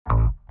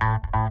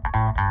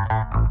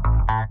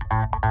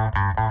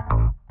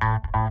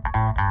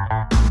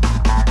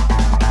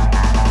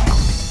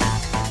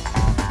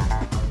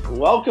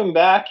Welcome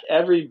back,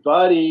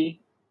 everybody,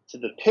 to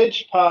the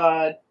Pitch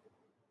Pod.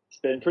 It's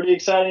been a pretty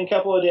exciting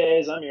couple of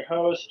days. I'm your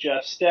host,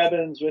 Jeff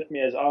Stebbins. With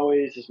me, as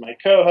always, is my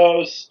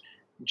co-host,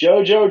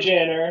 JoJo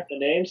Janner. The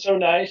name's so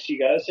nice, you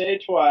got to say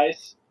it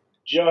twice.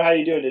 Joe, how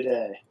you doing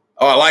today?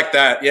 Oh, I like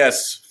that.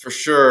 Yes, for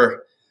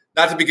sure.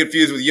 Not to be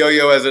confused with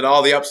Yo-Yo as in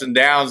all the ups and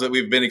downs that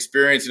we've been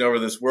experiencing over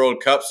this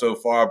World Cup so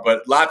far,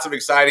 but lots of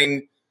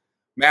exciting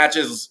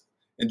matches.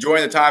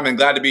 Enjoying the time and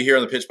glad to be here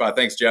on the Pitch Pod.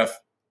 Thanks, Jeff.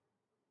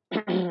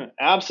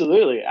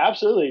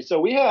 Absolutely.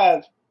 So we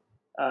have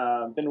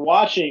been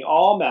watching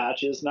all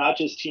matches, not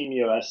just Team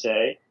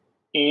USA.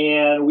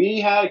 And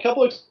we had a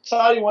couple of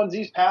exciting ones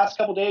these past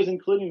couple days,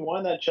 including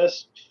one that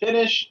just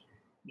finished.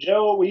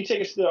 Joe, will you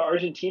take us to the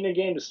Argentina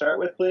game to start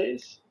with,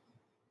 please?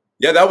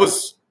 Yeah, that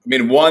was,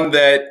 one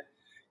that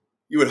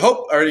you would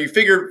hope, or you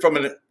figured from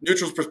a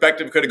neutral's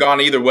perspective could have gone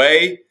either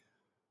way.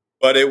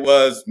 But it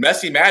was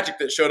Messi Magic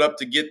that showed up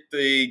to get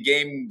the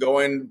game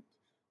going,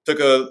 took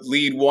a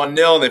lead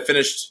 1-0, and they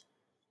finished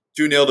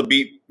 2-0 to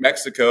beat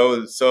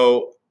Mexico.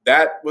 So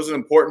that wasn't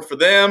important for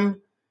them.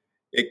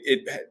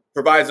 It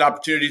provides an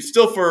opportunity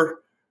still for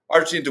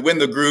Argentina to win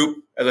the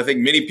group, as I think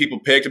many people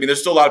picked.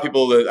 There's still a lot of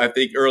people that I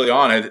think early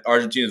on had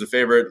Argentina as a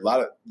favorite, a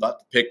lot to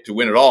pick to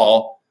win it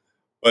all.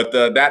 But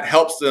that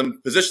helps them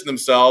position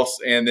themselves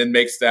and then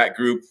makes that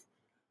group a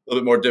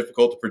little bit more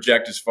difficult to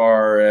project as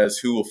far as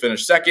who will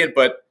finish second.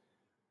 But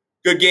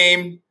good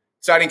game,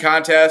 exciting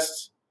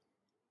contest.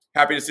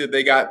 Happy to see that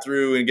they got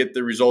through and get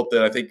the result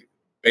that I think,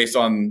 based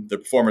on the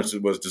performance,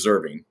 it was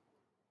deserving.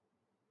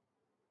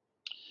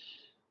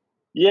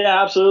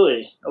 Yeah,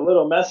 absolutely. A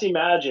little Messi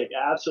magic,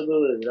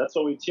 absolutely. That's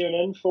what we tune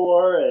in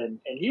for, and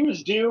he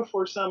was due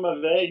for some of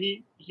it.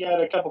 He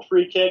had a couple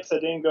free kicks that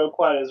didn't go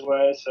quite his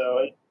way, so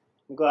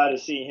I'm glad to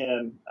see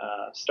him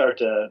start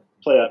to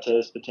play up to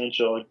his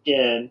potential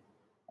again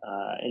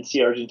and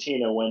see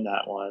Argentina win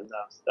that one.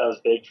 That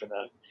was big for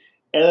them.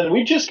 And then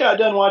we just got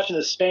done watching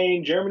the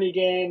Spain-Germany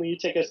game. Will you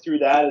take us through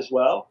that as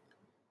well?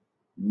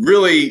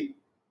 Really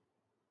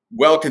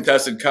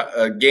well-contested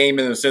game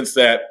in the sense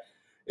that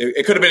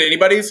it could have been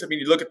anybody's.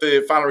 You look at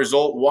the final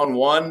result,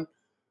 1-1,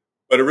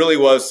 but it really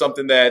was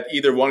something that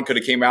either one could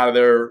have came out of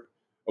there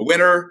a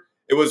winner.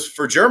 It was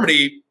for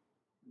Germany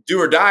do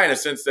or die in a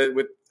sense that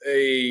with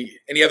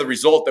any other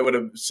result that would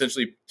have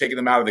essentially taken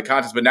them out of the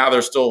contest, but now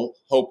there's still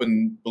hope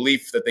and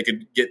belief that they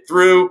could get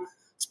through.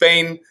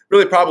 Spain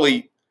really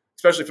probably,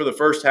 especially for the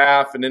first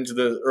half and into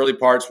the early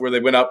parts where they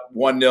went up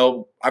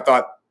 1-0, I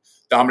thought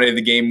dominated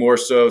the game more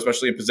so,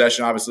 especially in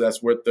possession. Obviously,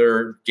 that's what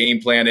their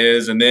game plan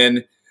is. And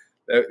then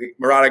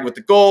Morata with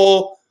the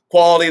goal,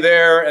 quality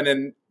there. And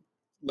then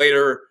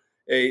later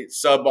a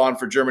sub on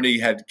for Germany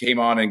came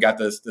on and got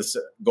this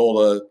goal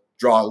to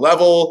draw a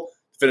level,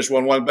 finish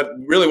 1-1. But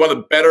really one of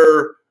the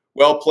better,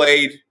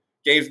 well-played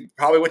games,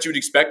 probably what you would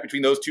expect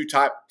between those two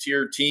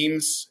top-tier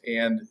teams.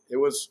 And it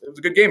was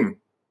a good game.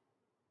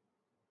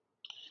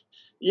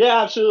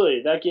 Yeah,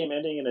 absolutely. That game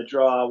ending in a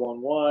draw,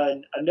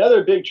 1-1.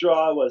 Another big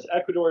draw was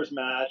Ecuador's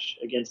match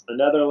against the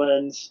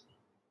Netherlands.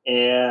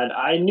 And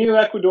I knew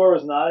Ecuador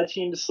was not a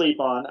team to sleep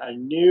on. I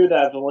knew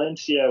that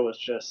Valencia was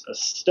just a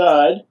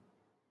stud.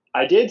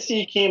 I did see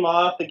he came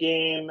off the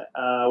game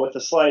with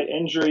a slight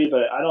injury,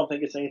 but I don't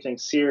think it's anything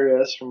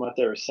serious from what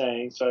they were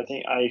saying. So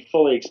I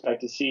fully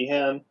expect to see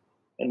him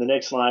in the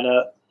next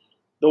lineup.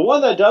 The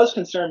one that does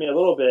concern me a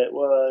little bit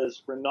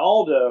was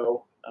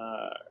Ronaldo,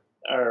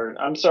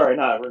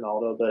 not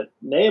Ronaldo, but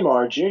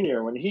Neymar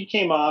Jr. When he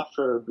came off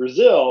for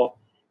Brazil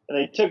and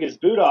they took his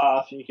boot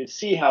off and you could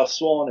see how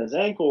swollen his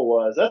ankle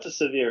was, that's a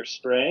severe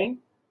sprain.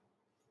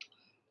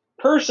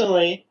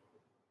 Personally,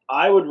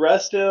 I would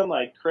rest him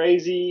like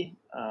crazy,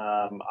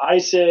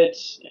 ice it,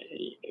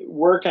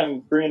 work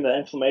on bringing the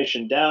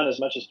inflammation down as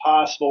much as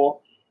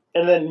possible.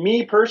 And then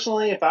me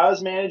personally, if I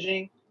was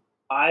managing,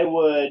 I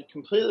would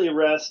completely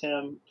rest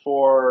him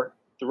for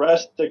the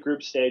rest of the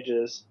group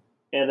stages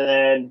and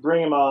then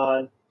bring him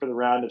on for the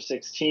round of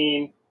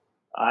 16.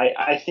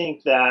 I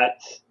think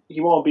that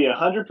he won't be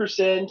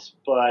 100%,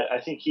 but I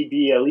think he'd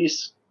be at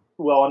least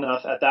well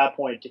enough at that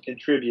point to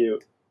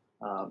contribute.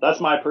 That's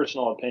my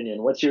personal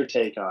opinion. What's your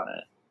take on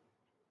it?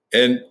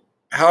 And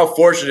how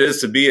fortunate it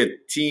is to be a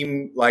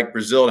team like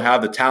Brazil and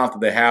have the talent that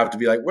they have to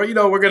be like, well,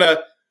 we're going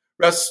to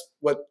rest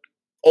what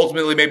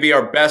ultimately may be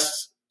our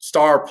best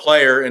star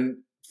player and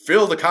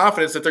feel the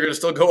confidence that they're going to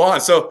still go on.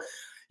 So,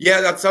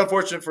 yeah, that's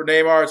unfortunate for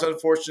Neymar. It's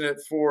unfortunate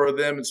for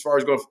them as far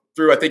as going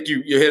through. I think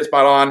you hit it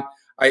spot on.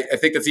 I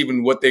think that's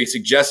even what they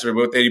suggested or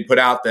what they put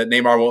out, that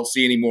Neymar won't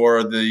see any more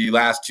of the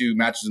last two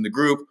matches in the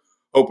group,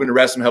 hoping to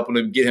rest him, helping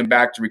to get him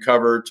back to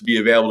recover, to be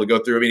available to go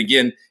through.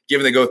 Again,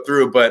 given they go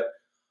through, but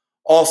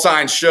all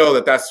signs show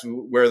that that's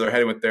where they're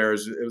heading with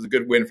theirs. It was a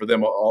good win for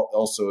them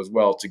also as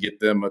well to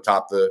get them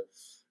atop the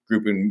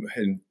group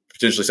and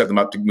potentially set them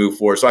up to move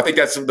forward. So I think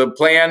that's the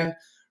plan.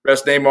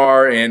 Rest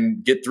Neymar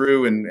and get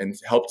through and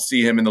help to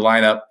see him in the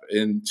lineup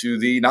into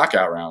the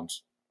knockout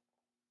rounds.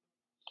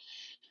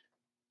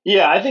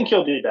 Yeah, I think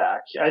he'll be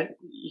back.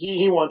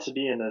 He wants to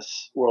be in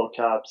this World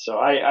Cup, so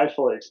I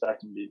fully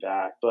expect him to be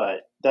back.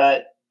 But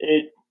that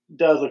it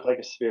does look like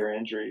a severe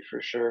injury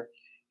for sure.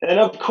 And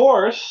of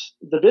course,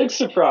 the big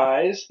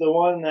surprise, the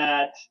one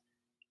that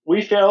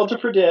we failed to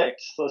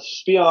predict. Let's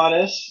just be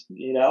honest.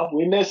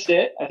 We missed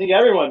it. I think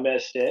everyone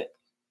missed it.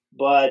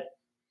 But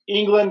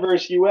England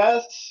versus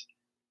U.S.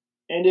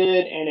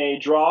 ended in a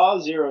draw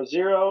 0-0.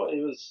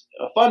 It was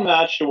a fun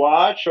match to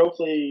watch.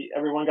 Hopefully,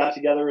 everyone got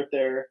together with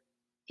their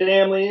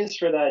families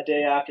for that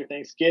day after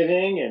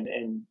Thanksgiving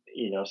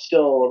and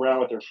still around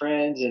with their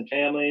friends and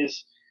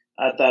families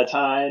at that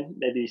time,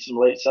 maybe some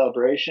late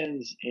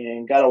celebrations,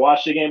 and got to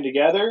watch the game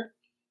together.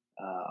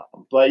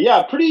 But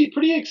yeah,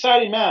 pretty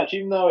exciting match,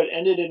 even though it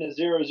ended in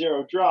a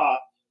 0-0 draw.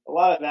 A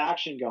lot of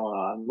action going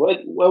on. What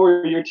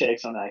were your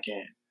takes on that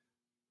game?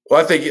 Well,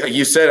 I think, like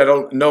you said, I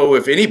don't know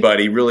if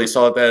anybody really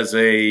saw it as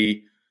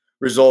a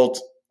result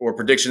or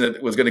prediction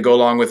that was going to go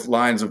along with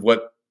lines of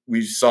what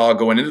we saw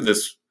going into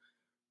this,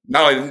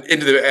 not only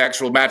into the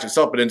actual match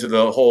itself, but into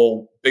the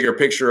whole bigger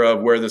picture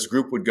of where this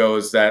group would go.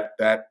 Is that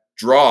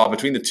draw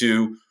between the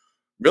two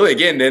really,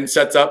 again, then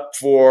sets up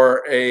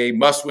for a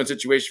must-win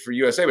situation for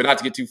USA, but not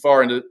to get too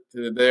far into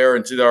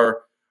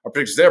our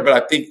predictions there. But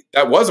I think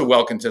that was a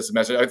well-contested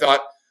match. I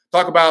thought,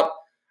 talk about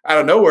out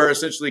of nowhere,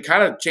 essentially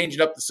kind of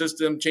changing up the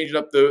system, changing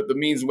up the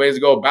means and ways to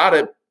go about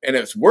it, and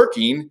it's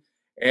working.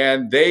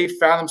 And they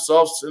found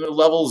themselves in a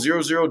level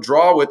 0-0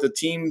 draw with a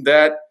team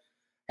that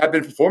had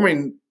been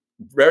performing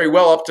very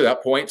well up to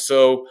that point.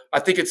 So I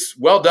think it's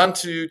well done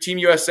to Team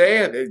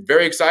USA.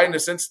 Very exciting in the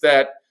sense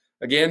that,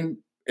 again,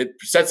 it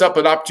sets up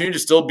an opportunity to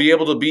still be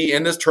able to be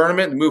in this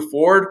tournament and move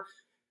forward.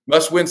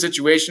 Must-win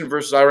situation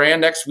versus Iran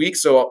next week.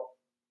 So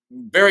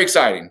very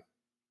exciting.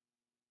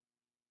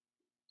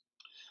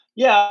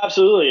 Yeah,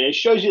 absolutely. It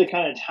shows you the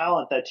kind of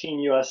talent that Team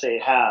USA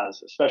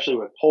has, especially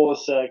with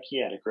Pulisic.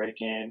 He had a great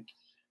game.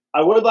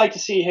 I would like to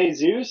see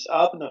Jesus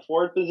up in the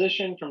forward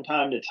position from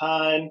time to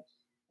time,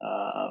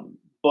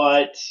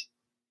 but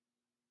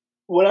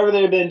whatever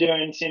they've been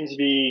doing seems to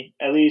be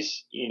at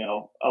least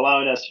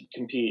allowing us to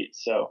compete.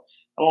 So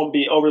I won't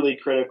be overly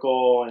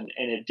critical, and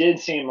it did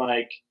seem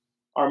like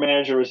our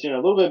manager was doing a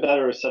little bit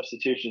better with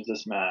substitutions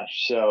this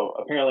match. So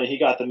apparently he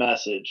got the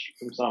message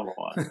from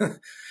someone.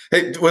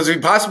 Hey, was he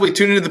possibly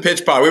tuning into the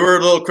pitch pod? We were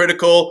a little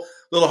critical,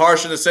 a little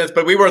harsh in a sense,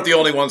 but we weren't the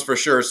only ones for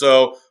sure.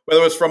 So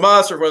whether it was from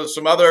us or whether it was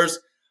from others,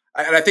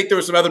 and I think there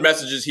were some other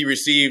messages he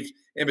received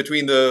in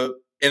between the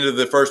end of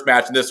the first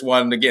match and this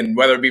one, again,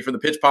 whether it be from the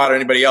pitch pod or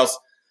anybody else.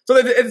 So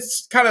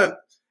it's kind of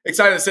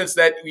exciting in the sense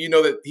that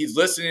that he's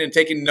listening and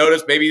taking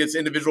notice. Maybe it's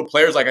individual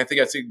players, like I think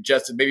I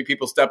suggested, maybe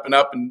people stepping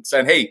up and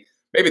saying, hey,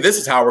 maybe this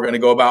is how we're going to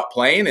go about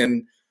playing.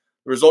 And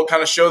the result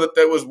kind of showed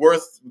that was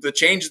worth the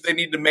changes they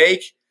need to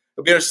make.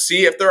 It'll be interesting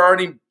to see if there are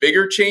any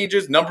bigger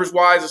changes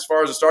numbers-wise as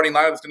far as the starting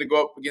lineup that's going to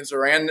go up against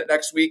Iran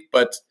next week.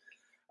 But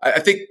I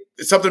think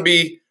it's something to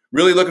be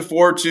really looking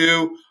forward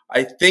to.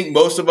 I think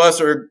most of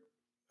us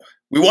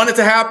we want it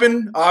to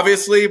happen,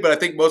 obviously, but I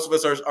think most of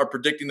us are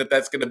predicting that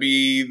that's going to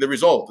be the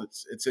result.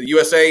 It's a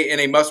USA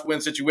in a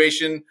must-win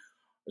situation.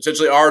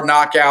 Essentially, our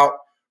knockout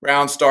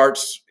round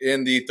starts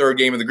in the third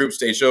game of the group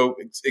stage. So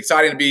it's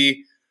exciting to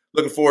be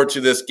looking forward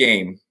to this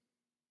game.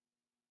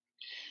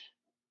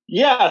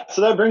 Yeah,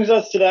 so that brings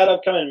us to that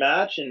upcoming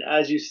match. And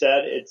as you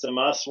said, it's a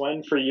must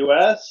win for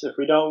US. If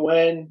we don't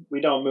win, we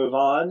don't move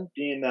on,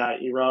 being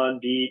that Iran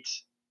beat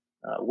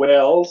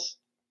Wales,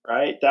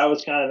 right? That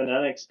was kind of an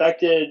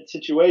unexpected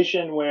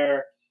situation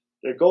where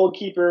their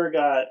goalkeeper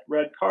got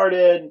red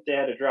carded. They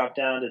had to drop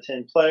down to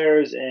 10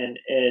 players. And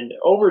in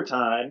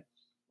overtime,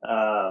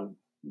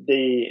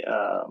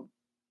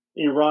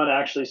 Iran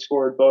actually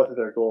scored both of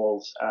their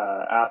goals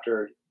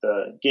after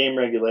the game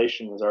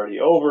regulation was already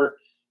over.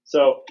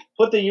 So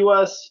put the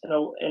U.S.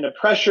 in a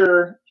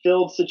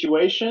pressure-filled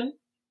situation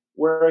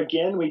where,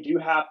 again, we do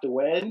have to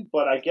win.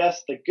 But I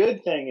guess the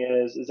good thing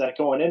is that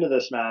going into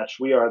this match,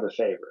 we are the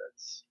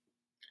favorites.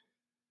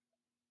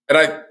 And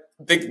I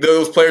think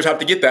those players have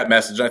to get that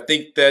message. I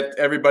think that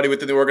everybody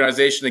within the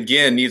organization,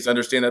 again, needs to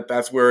understand that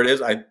that's where it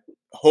is. I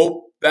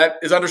hope that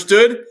is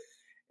understood,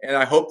 and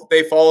I hope that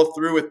they follow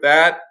through with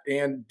that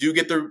and do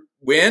get the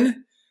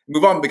win,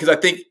 move on, because I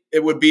think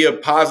it would be a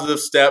positive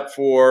step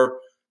for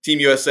Team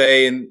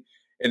USA.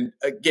 And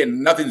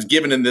again, nothing's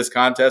given in this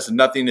contest and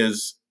nothing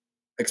is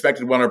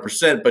expected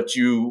 100%, but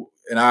you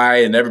and I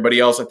and everybody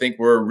else, I think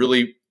we're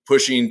really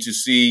pushing to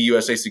see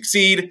USA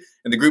succeed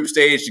in the group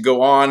stage, to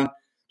go on,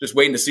 just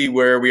waiting to see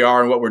where we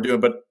are and what we're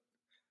doing. But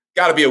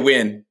got to be a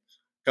win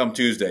come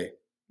Tuesday.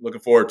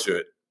 Looking forward to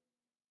it.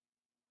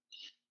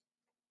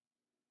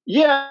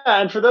 Yeah,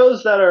 and for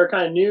those that are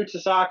kind of new to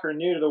soccer,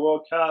 new to the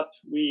World Cup,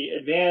 we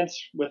advance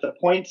with a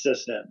point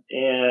system.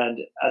 And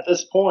at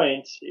this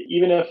point,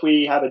 even if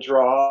we have a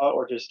draw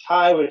or just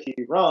tie with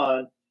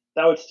Iran,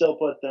 that would still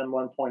put them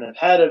 1 point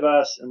ahead of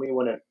us, and we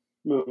wouldn't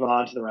move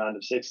on to the round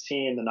of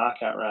 16, the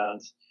knockout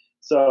rounds.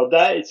 So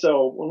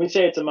when we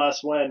say it's a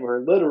must win,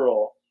 we're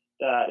literal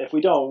that if we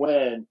don't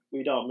win,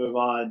 we don't move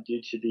on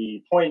due to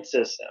the point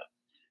system.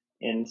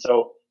 And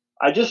so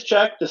I just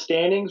checked the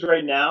standings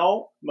right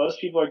now. Most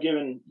people are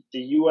giving the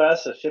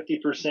U.S. a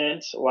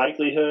 50%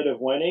 likelihood of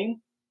winning.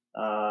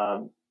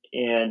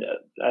 And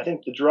I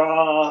think the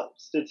draw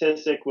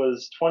statistic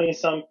was 20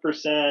 some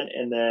percent,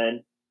 and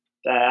then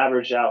that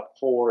averaged out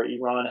for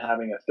Iran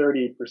having a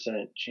 30%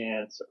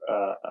 chance,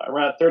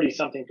 around 30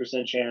 something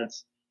percent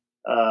chance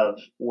of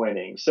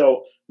winning.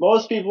 So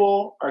most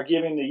people are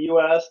giving the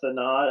U.S. the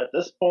nod at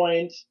this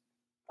point.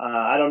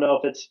 I don't know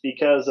if it's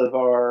because of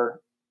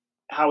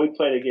how we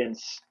played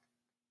against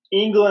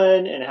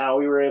England and how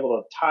we were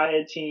able to tie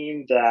a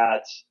team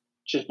that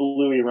just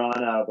blew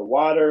Iran out of the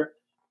water.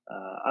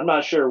 I'm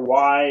not sure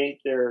why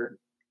they're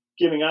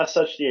giving us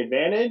such the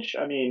advantage.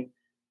 I mean,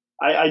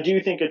 I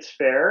do think it's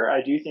fair.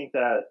 I do think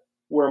that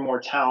we're a more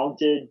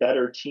talented,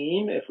 better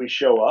team if we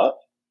show up.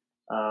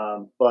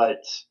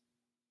 But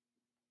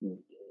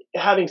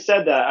having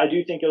said that, I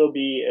do think it'll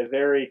be a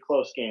very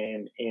close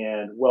game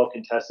and well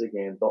contested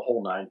game the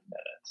whole 90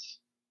 minutes.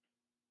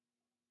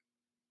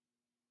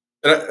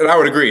 And I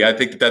would agree. I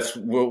think that's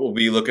what we'll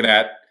be looking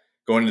at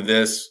going into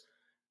this.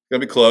 It's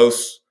going to be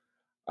close.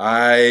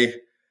 I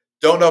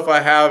don't know if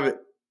I have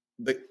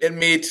in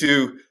me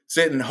to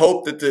sit and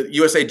hope that the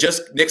USA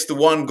just nicks the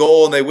one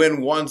goal and they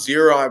win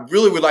 1-0. I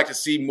really would like to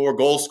see more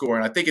goal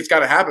scoring. I think it's got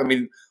to happen. I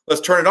mean,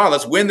 let's turn it on.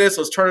 Let's win this.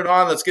 Let's turn it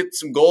on. Let's get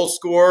some goals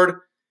scored.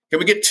 Can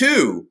we get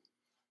 2?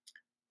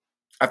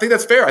 I think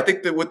that's fair. I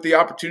think that with the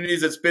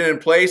opportunities that's been in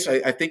place,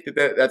 I think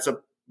that's a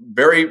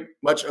very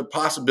much a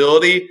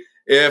possibility.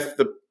 If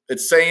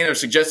it's saying or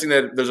suggesting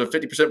that there's a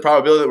 50%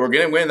 probability that we're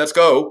going to win, let's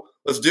go.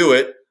 Let's do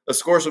it. Let's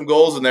score some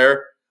goals in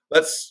there.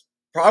 Let's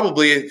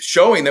probably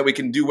showing that we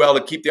can do well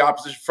to keep the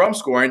opposition from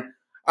scoring.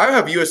 I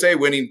have USA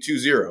winning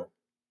 2-0.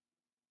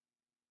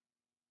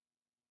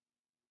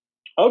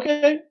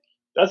 Okay,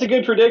 that's a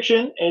good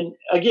prediction. And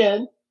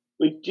again,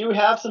 we do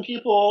have some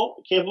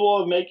people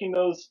capable of making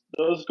those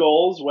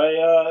goals.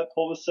 Weah,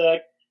 Pulisic.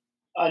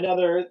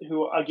 Another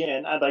who,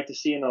 again, I'd like to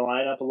see in the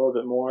lineup a little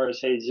bit more is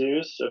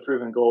Jesus, a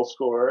proven goal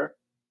scorer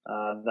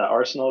that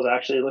Arsenal is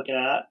actually looking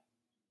at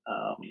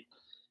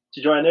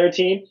to join their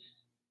team.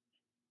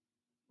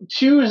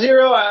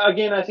 2-0,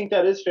 again, I think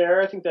that is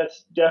fair. I think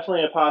that's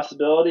definitely a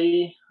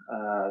possibility.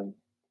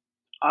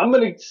 I'm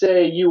going to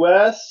say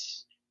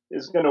U.S.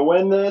 is going to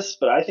win this,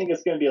 but I think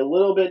it's going to be a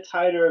little bit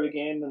tighter of a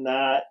game than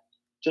that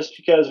just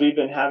because we've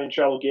been having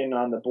trouble getting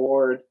on the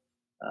board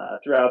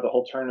throughout the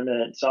whole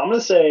tournament. So I'm going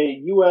to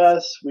say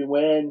U.S., we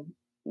win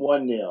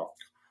 1-0.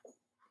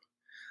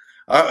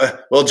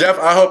 Well, Jeff,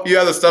 I hope you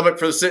have the stomach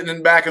for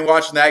sitting back and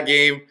watching that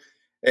game.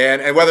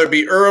 And whether it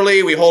be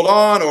early, we hold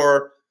on,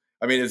 or,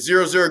 I mean, it's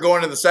 0-0 going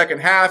into the second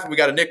half, and we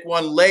got to nick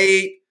one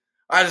late.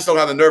 I just don't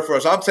have the nerve for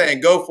us. I'm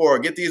saying go for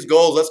it. Get these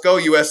goals. Let's go,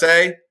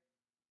 USA.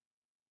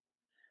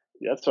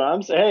 That's what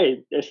I'm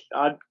saying. Hey,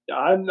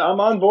 I'm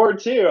on board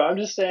too. I'm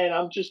just saying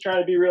I'm just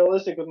trying to be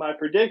realistic with my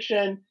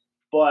prediction.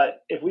 But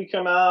if we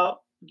come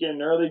out, get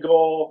an early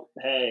goal,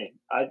 hey,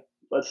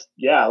 let's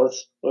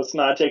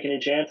not take any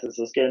chances.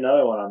 Let's get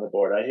another one on the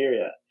board. I hear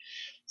you.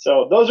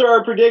 So those are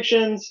our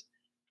predictions.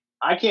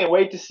 I can't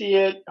wait to see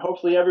it.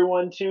 Hopefully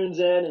everyone tunes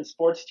in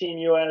Sports Team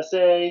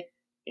USA,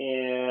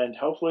 and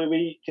hopefully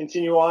we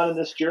continue on in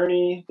this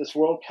journey, this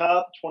World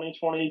Cup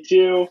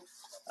 2022.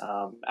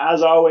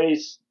 As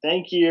always,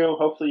 thank you.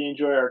 Hopefully you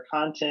enjoy our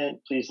content.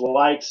 Please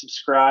like,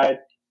 subscribe,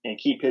 and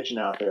keep pitching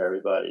out there,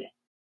 everybody.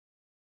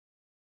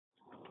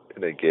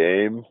 In a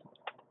game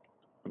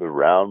with a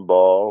round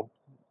ball,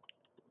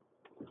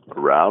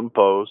 round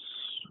posts,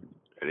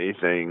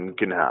 anything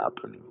can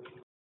happen.